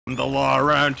the law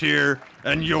around here,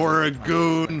 and you're a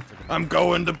goon. I'm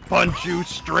going to punch you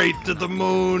straight to the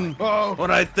moon. Oh.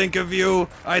 When I think of you,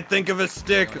 I think of a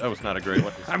stick. That was not a great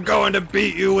one. I'm going to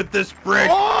beat you with this brick.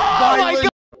 Oh my God.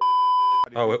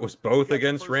 Oh, it was both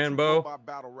against Ranboo?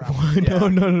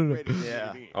 No.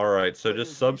 Yeah. Alright, so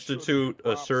just substitute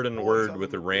a certain word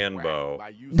with a Ranboo.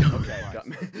 Okay.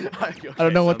 I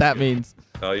don't know what that means.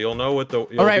 You'll know what the...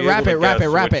 Alright, rap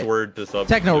it. Word to substitute.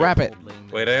 Techno, rap it.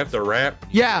 Wait, I have to rap?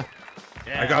 Yeah.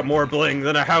 I got more bling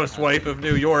than a housewife of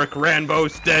New York.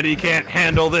 Ranboo steady can't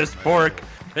handle this pork.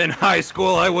 In high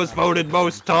school, I was voted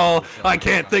most tall. I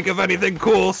can't think of anything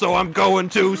cool, so I'm going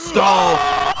to stall.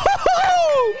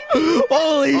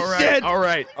 Holy shit! All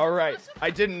right. I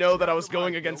didn't know that I was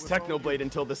going against Technoblade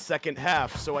until the second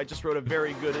half, so I just wrote a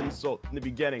very good insult in the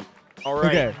beginning. All right,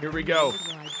 Okay. Here we go.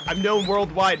 I'm known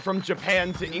worldwide from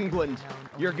Japan to England.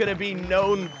 You're gonna be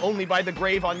known only by the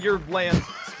grave on your land.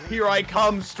 Here I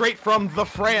come, straight from the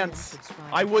France.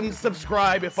 I wouldn't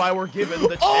subscribe if I were given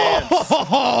the chance.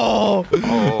 Oh!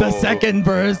 The second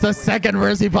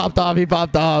verse, he popped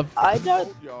off. I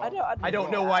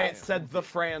don't know why it said the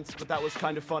France, but that was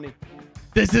kind of funny.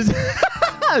 This is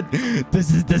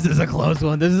this is a close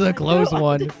one. This is a close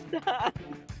one.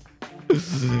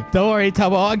 Don't worry,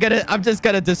 Tubbo. I'm just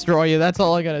gonna destroy you. That's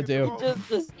all I gotta do. You just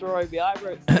destroy me. I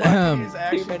wrote He's too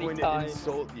actually many going to times.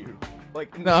 insult you.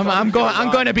 Like, No, I'm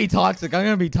going to be toxic. I'm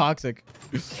gonna be toxic.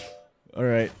 All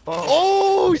right.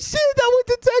 Oh shit! That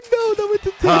went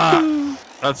to Techno.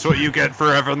 That's what you get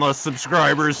for having less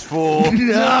subscribers, fool.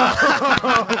 Yeah.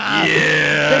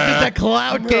 This is a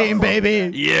cloud game,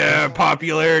 baby. Yeah,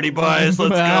 popularity bias.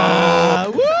 Let's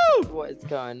go. Woo! What is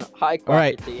going on? Hi,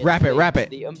 Quackity. All right, wrap it.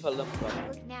 The Oompa Loompa.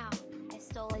 Look now, I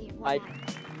stole your I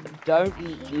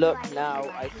don't look now.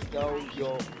 I stole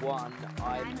your one.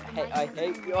 I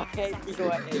hate you.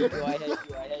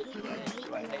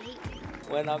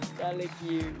 When I'm telling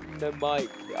you the mic,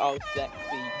 I'll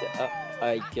sexy.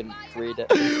 I can read it.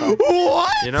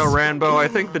 What? You know, Ranboo, I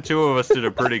think the two of us did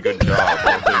a pretty good job.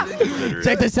 All things considered.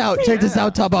 Check this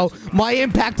out, Tubbo. My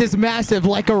impact is massive,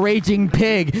 like a raging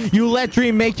pig. You let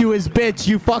Dream make you his bitch.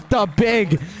 You fucked up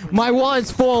big. My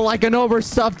wallet's full like an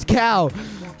overstuffed cow.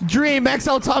 Dream,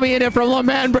 XL Tommy in it from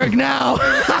Lamanberg now.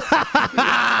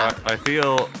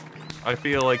 I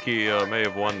feel like he may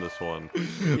have won this one.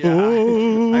 Yeah,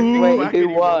 I think Wait, Quackity who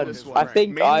won? this one, I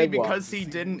think Mainly I won. because he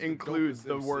didn't include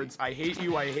the words "I hate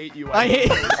you," I hate-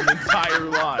 the entire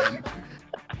line.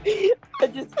 I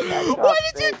just Why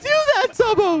did you do that,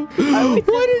 Tubbo? I would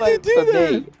Why just did you vote do for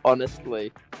that? me,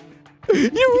 honestly. You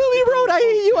really wrote, I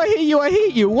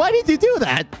hate you. Why did you do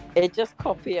that? It just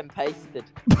copy and pasted.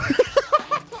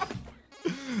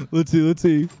 Let's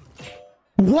see.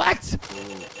 What?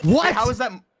 Wait, how is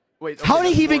that? Wait. Okay, How did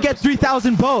that's he even more- get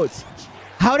 3,000 votes?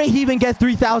 How did he even get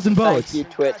 3,000 votes? Thank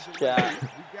you, Twitch chat.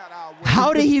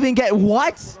 How did he even get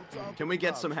what? Can we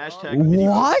get some hashtag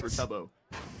What? videos for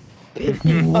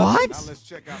What?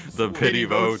 Tubbo? The pity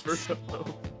votes. for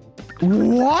Tubbo.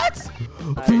 What?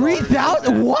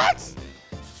 3,000? What?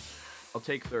 I'll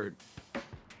take third.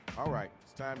 All right,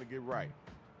 it's time to get right.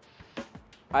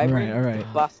 I Alright, really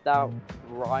alright. bust out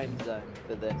rhyme zone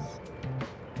for this.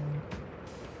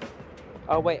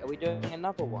 Oh wait, are we doing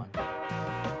another one?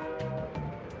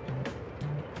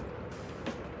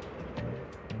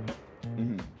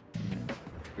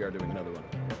 We are doing another one.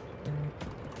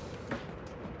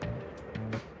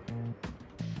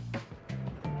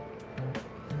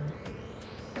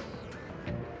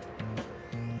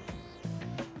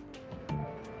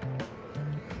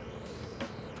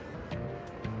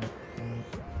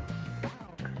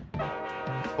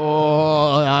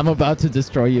 Oh, I'm about to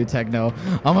destroy you, Techno.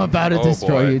 I'm about to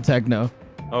destroy boy. you, Techno.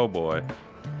 Oh boy.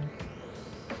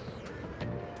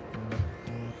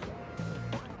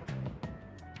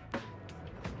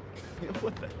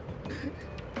 What the?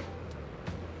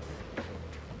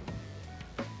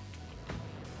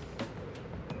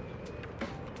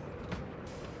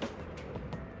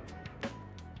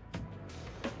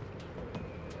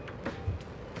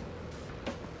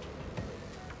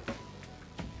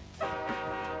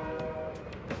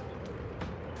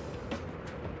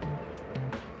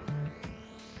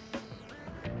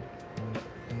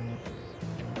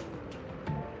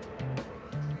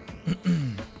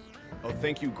 Oh,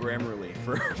 thank you, Grammarly,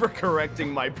 for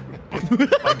correcting my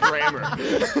grammar.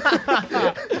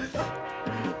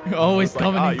 Always Like,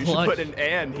 coming in you clutch. should put an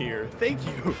 "and" here. Thank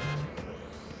you.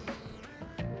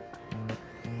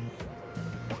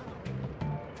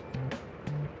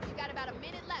 You got about a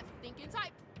minute left. Think and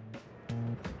type.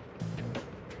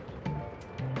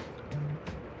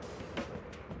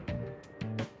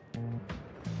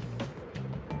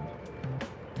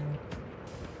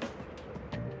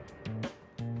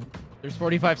 There's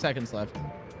 45 seconds left.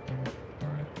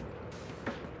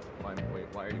 Wait,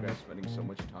 why are you guys spending so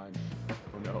much time?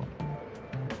 Oh no.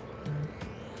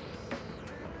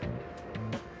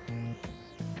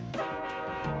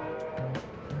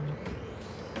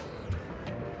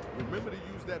 Remember to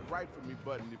use that right for me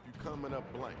button if you're coming up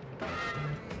blank.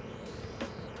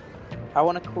 I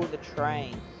want to call the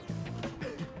train.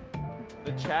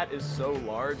 The chat is so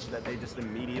large that they just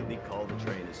immediately call the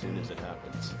train as soon as it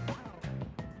happens.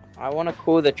 I want to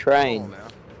call the train.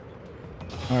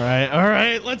 All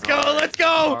right, let's go, let's go,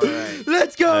 All right.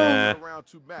 let's go. Round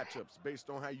 2 matchups based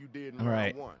on how you did in All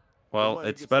right. round 1. Well, The money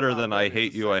it's gets better a lot than better I in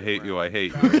hate the you, I second hate you, I round.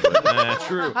 hate you. But,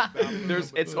 True.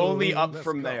 It's only up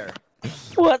from there.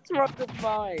 What's wrong with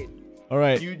mine? All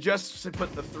right, You just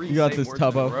put the 3 You got same this, words in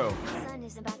a Tubbo. row. The sun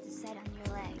is about to set on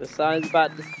your leg. The sun's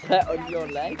about to set on your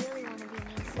leg,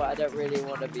 but I don't really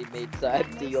want to be mean, so I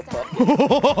empty your pocket.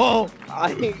 oh,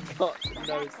 I ain't got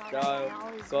no style,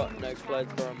 got no clothes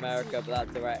from America, but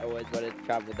that's alright. I always wanted to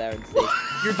travel there and see.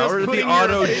 You're how just are the putting your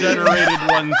auto-generated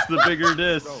ones the bigger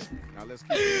disc? So, now let's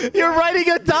keep it you're writing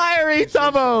a diary,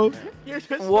 Tubbo. You're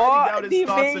just What writing do down you his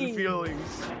thoughts mean? and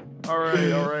feelings. All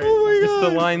right, all right. Oh my It's the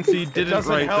God. lines he It didn't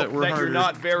doesn't write help that were that you're harder.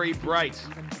 not very bright.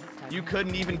 You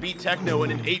couldn't even beat Techno in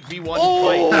an 8v1 fight.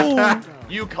 Oh,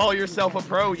 You call yourself a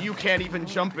pro, you can't even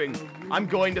jumping. I'm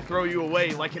going to throw you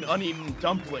away like an uneaten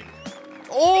dumpling.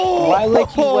 oh. Why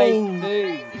would you waste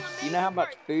food? You know how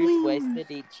much food's wasted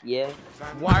each year?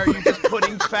 Why are you just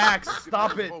putting facts?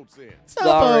 Stop it. votes in.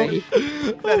 Sorry.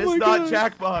 That is my not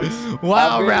God. Jackbox. Wow,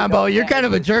 I really Rambo, don't you're get kind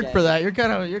of a this jerk game. for that. You're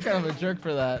kind of a jerk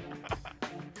for that.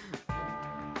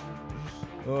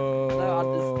 I don't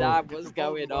understand what's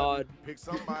going on. Pick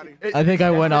somebody. I think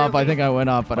I went off. I think I went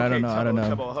off, but I don't know. Okay, I don't Tubbo,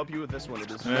 know. Tubbo, I'll help you with this one.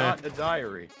 It is not a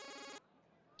diary.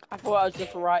 I thought I was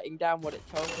just writing down what it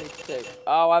told me to.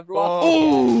 Oh, I've lost.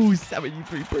 Oh,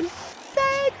 73%.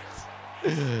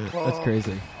 That's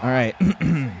crazy. All right.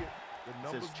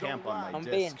 The Says numbers champ don't on lie. my I'm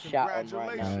being shot on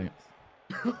right now.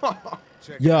 Congratulations.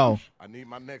 Check it Yo. out. I need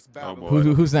my next battle. boy.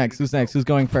 Who's next? Who's next? Who's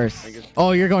going first?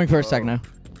 Oh, you're going first, Techno.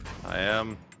 I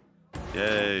am.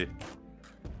 Yay.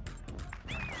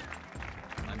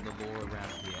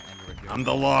 I'm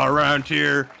the law around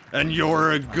here, and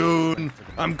you're a goon.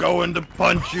 I'm going to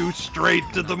punch you straight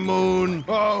to the moon.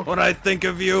 Oh. When I think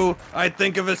of you, I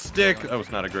think of a stick. That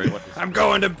was not a great one. I'm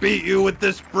going to beat you with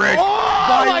this brick.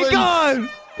 Oh my God!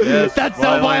 Yes, That's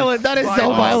so violent. That is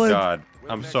so Oh violent. God,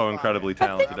 I'm so incredibly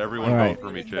talented. Everyone All right. vote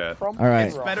for me, chat. All right.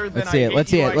 It's better than Let's see I it. hate Let's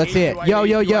see you, it. I Let's hate see you, it. I Yo, hate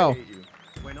yo, you, I yo. hate you.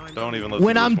 Don't even listen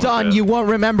When to I'm this one, done, chat. you won't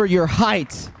remember your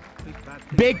height.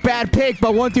 Big bad pig,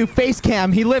 but won't do face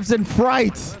cam. He lives in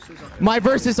fright. My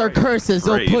verses are curses.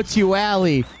 They'll Great. put you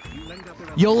alley.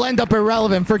 You'll end up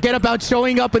irrelevant. Forget about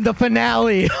showing up in the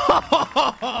finale.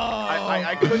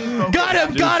 I couldn't focus. Got him,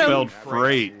 Dude got him. spelled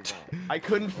freight. I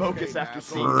couldn't focus after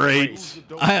seeing Freight.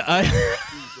 I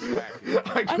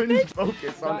I couldn't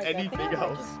focus on Guys, I think anything I might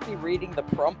else. just be reading the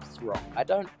prompts wrong. I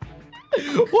don't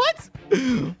what?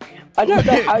 know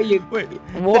how you. Wait.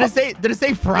 What? Did it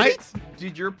say fright?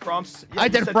 Did your prompts? Yeah, I you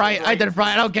did said fright. I did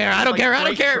fright. I don't care. I don't Like care. I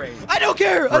don't freight care. train. I don't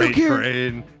care. I don't Freight care.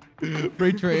 train.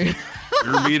 Freight train.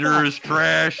 Your meter is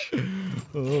trash.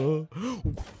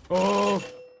 Oh,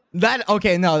 That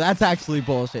okay? No, that's actually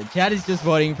bullshit. Chad is just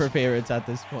voting for favorites at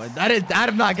this point. That is.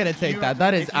 I'm not gonna take that.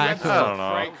 That is if you had actually. I spelled don't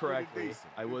know. Right correctly,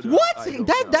 I would. What? I don't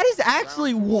That know. that is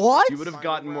actually what? You would have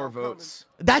gotten more votes.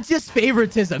 That's just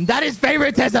favoritism. That is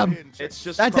favoritism. It's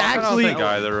just. That's proper I don't actually- think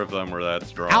either of them were that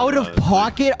strong. Out of honestly.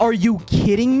 pocket? Are you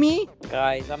kidding me?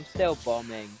 Guys, I'm still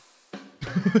bombing.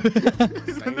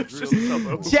 It's just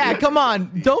Tubbo. Chad, come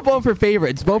on. Don't vote for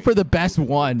favorites. Vote for the best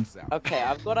one. Okay,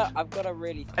 I've gotta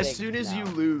really. As think soon as now. you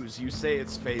lose, you say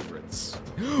it's favorites.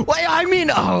 Wait, I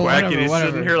mean, oh, Quackity's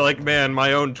whatever. sitting here like, man,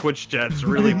 my own Twitch chat's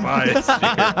really biased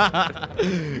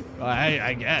here.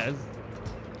 I guess.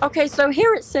 Okay, so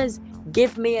here it says,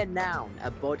 give me a noun,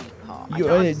 a body part. I You,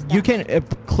 don't understand. you can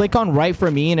click on right for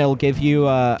me and it'll give you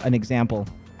an example.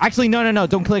 Actually, no.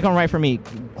 Don't click on right for me.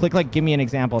 Click like, give me an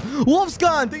example.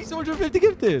 Wolfscon, thanks so much for 50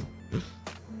 gifted.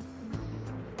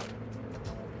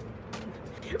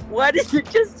 Why does it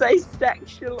just say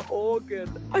sexual organ?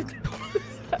 I don't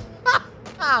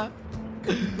understand.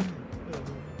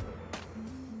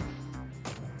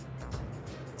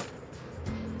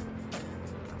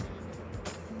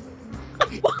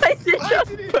 Why is it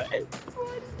just put?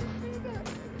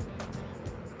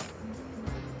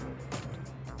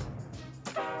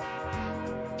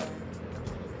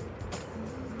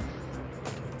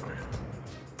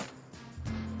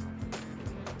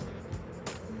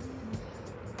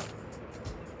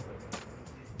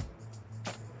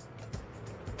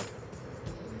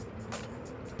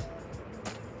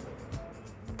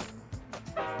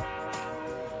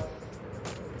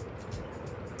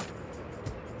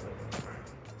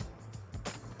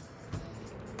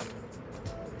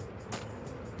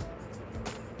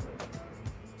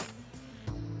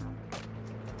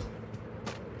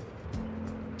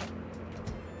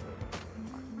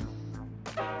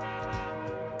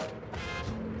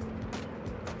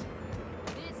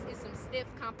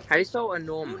 How do you spell Who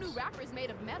enormous? knew rappers made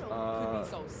of metal could be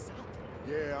so solid?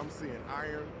 Yeah, I'm seeing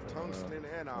iron, tungsten,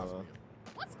 and osmium.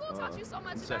 What school taught you so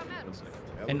much about metal?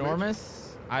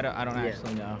 Enormous? I don't Yeah.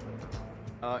 actually know.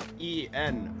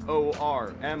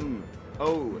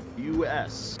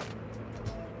 ENORMOUS.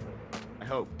 I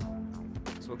hope.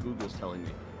 That's what Google's telling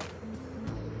me.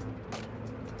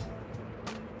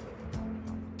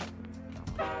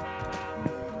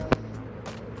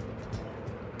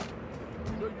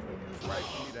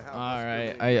 All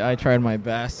right, I tried my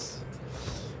best.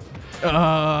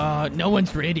 No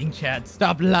one's rating chat.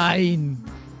 Stop lying.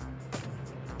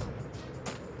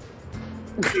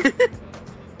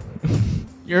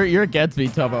 You're against me,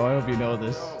 Tubbo. I hope you know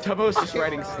this. Tubbo's just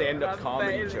writing stand-up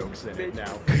comedy jokes in it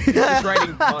now. He's just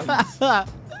writing puns.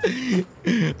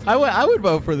 I would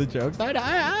vote for the jokes.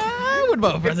 I would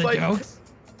vote for It's the like- jokes.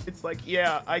 It's like,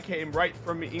 yeah, I came right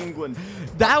from England.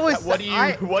 That was What do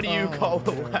you call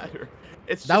a ladder?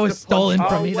 It's that just was a stolen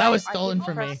punch- from me. That was I stolen didn't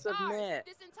from me. press submit.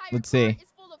 Let's see.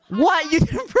 What? You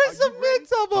didn't press submit,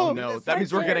 Tubbo? Oh no, that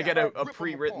means we're gonna get a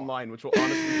pre-written line, which will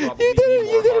honestly probably You be didn't.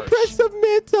 more You didn't harsh. press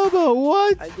submit, Tubbo.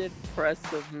 What? I did press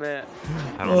submit.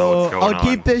 I don't know what's going on. I'll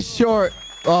keep this short.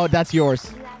 Oh, that's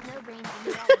yours. You have no brains in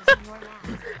your head in your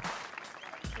mouth.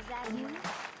 Is that you?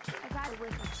 I got it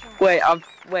with a chat. Wait,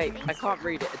 I can't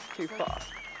read it. It's too fast.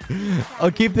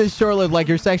 I'll keep this short-lived like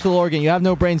your sexual organ. You have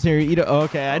no brains here. You eat it.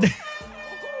 Okay.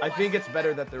 I think it's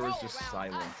better that there was just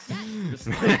silence.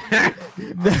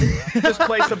 Just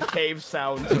play some cave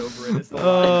sounds over it. As the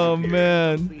Oh lines appear.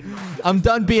 man, I'm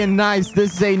done being nice.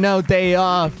 This ain't no day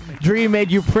off. Dream made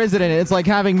you president. It's like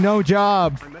having no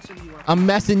job. I'm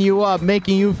messing you up,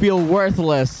 making you feel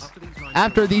worthless.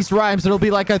 After these rhymes, it'll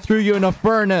be like I threw you in a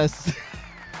furnace.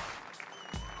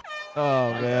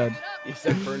 Oh man. You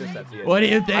said furnace at the end. What do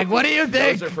you think? What do you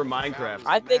think? Those are for Minecraft.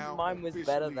 I think mine was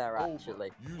better there,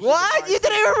 actually. What? You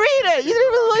didn't even read it. You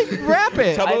didn't even like rap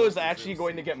it. Tubbo is actually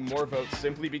going to get more votes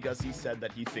simply because he said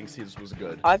that he thinks his was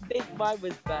good. I think mine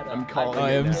was better. I'm calling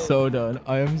I it am now. so done.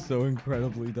 I am so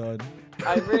incredibly done.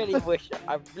 I really wish.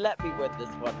 Let me win this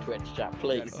one, Twitch chat,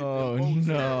 please. Oh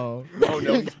no. Oh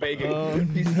no, he's begging. Oh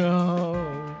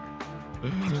no.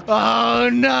 Oh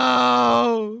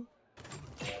no.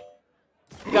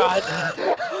 God.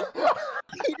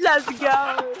 Let's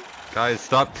go. Guys,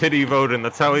 stop titty voting.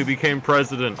 That's how he became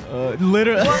president.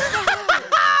 Literally.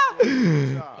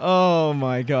 Oh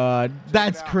my god.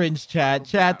 That's cringe, chat.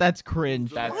 Chat, that's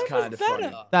cringe. That's kind of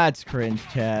funny. That's cringe,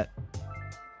 chat.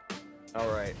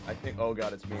 Alright, I think. Oh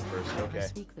god, it's me first. Okay.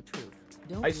 Speak the truth.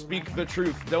 I speak the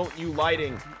truth. Don't you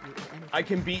lighting. I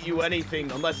can beat you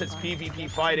anything unless it's PvP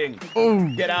fighting.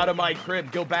 Ooh. Get out of my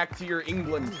crib. Go back to your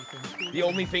England. The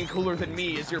only thing cooler than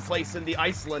me is your place in the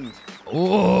Iceland.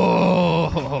 Oh.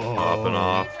 Popping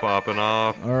off, popping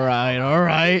off. All right, all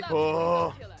right.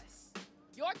 Oh.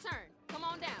 Your turn. Come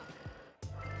on down.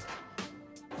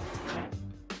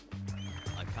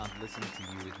 I can't listen to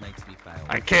you, it makes me fail.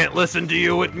 I can't listen to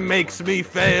you, it makes me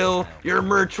fail. Your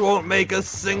merch won't make a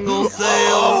single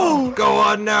sale. Go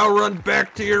on now, run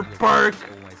back to your park.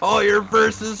 All your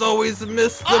verses always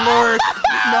miss the mark.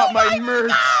 Not my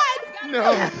merch.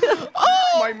 No.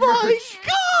 Oh My my merch.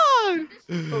 god.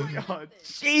 Oh god.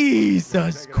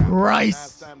 Jesus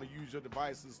Christ.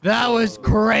 That was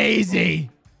crazy.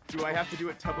 Do I have to do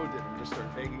what Tubbo did and just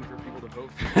start begging for people to vote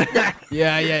for me?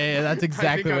 Yeah. That's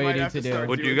exactly I what you might need have to to do. start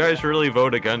Would you doing guys that. really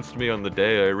vote against me on the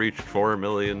day I reached 4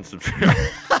 million subscribers?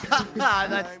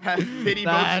 That's Pity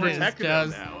That votes is for Techno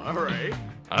just- now. Alright.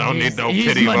 I don't need no he's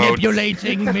pity votes.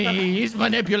 manipulating me. He's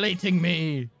manipulating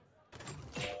me.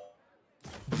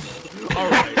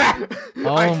 Alright.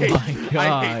 Oh I hate, my I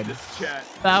god. hate this chat.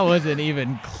 That wasn't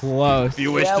even close. If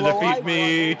you wish to defeat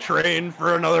me, train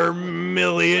for another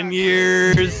million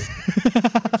years.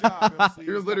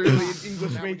 You're literally an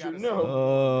English major. No.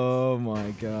 Oh my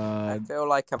I god. feel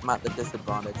like I'm at the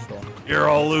disadvantage here. You're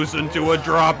all losing to a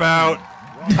dropout.